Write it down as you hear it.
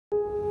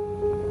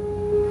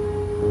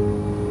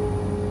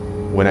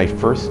When I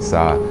first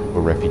saw a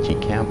refugee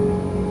camp,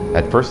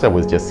 at first I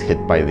was just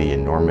hit by the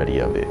enormity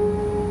of it.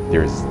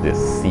 There's this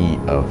sea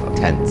of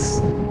tents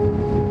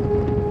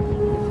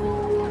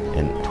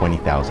and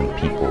 20,000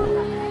 people.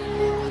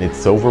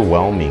 It's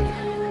overwhelming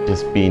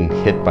just being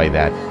hit by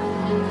that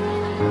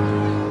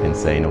and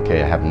saying,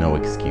 okay, I have no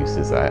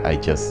excuses. I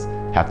just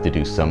have to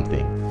do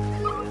something.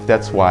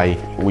 That's why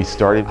we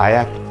started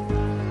iACT.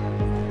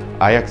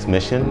 iACT's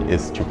mission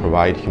is to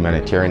provide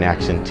humanitarian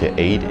action to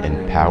aid,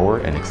 empower,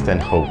 and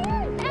extend hope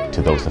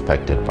to those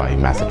affected by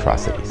mass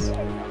atrocities.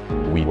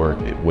 We work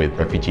with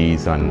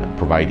refugees on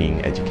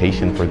providing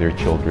education for their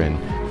children,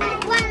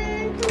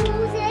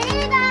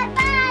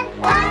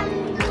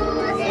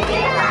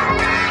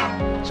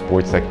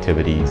 sports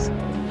activities,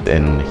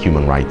 and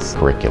human rights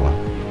curriculum.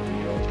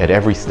 At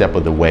every step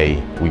of the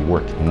way, we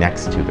work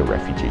next to the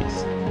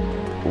refugees.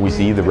 We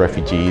see the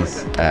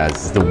refugees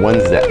as the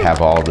ones that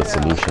have all the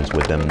solutions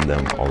within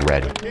them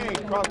already.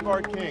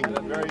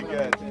 Very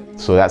good.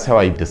 So that's how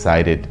I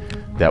decided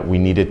that we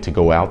needed to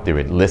go out there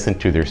and listen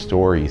to their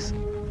stories.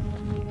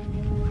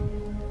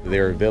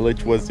 Their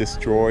village was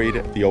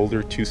destroyed. The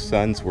older two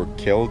sons were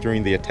killed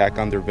during the attack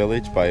on their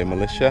village by a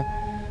militia.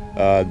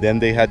 Then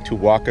they had to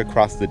walk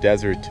across the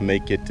desert to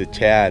make it to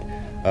Chad.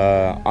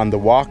 On the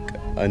walk,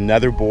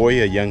 another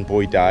boy, a young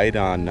boy, died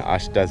on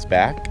Ashta's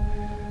back.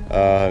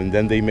 And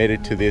then they made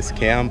it to this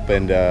camp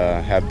and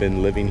have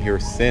been living here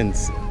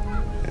since.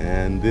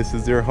 And this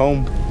is their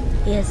home.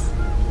 Yes.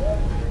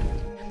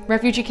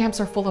 Refugee camps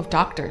are full of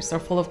doctors, they're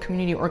full of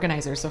community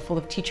organizers, they're full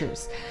of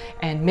teachers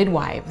and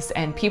midwives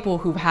and people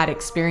who've had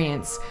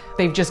experience.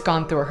 They've just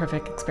gone through a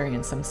horrific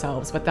experience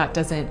themselves, but that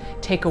doesn't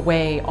take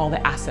away all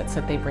the assets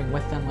that they bring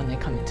with them when they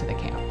come into the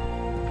camp.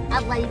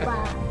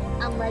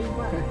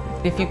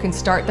 If you can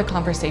start the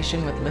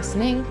conversation with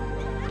listening,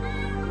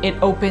 it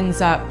opens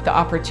up the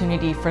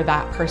opportunity for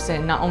that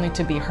person not only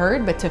to be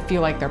heard, but to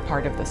feel like they're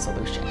part of the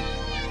solution.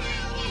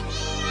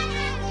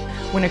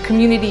 When a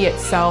community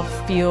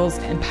itself feels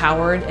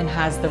empowered and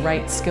has the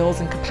right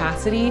skills and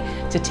capacity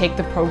to take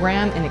the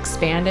program and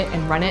expand it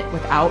and run it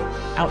without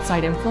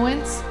outside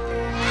influence,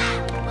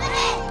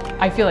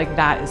 I feel like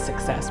that is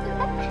success.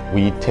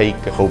 We take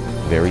hope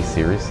very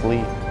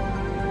seriously.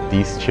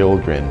 These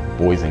children,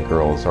 boys and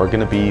girls, are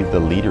going to be the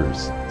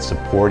leaders.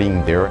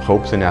 Supporting their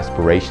hopes and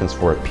aspirations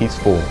for a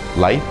peaceful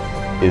life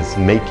is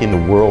making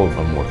the world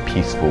a more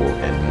peaceful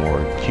and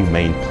more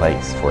humane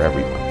place for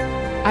everyone.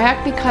 I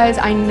act because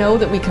I know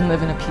that we can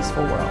live in a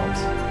peaceful world.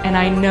 And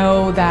I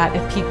know that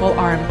if people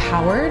are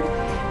empowered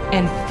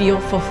and feel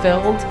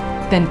fulfilled,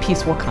 then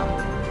peace will come.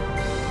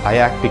 I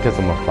act because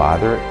I'm a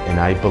father, and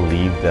I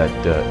believe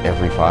that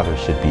every father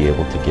should be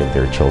able to give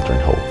their children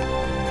hope.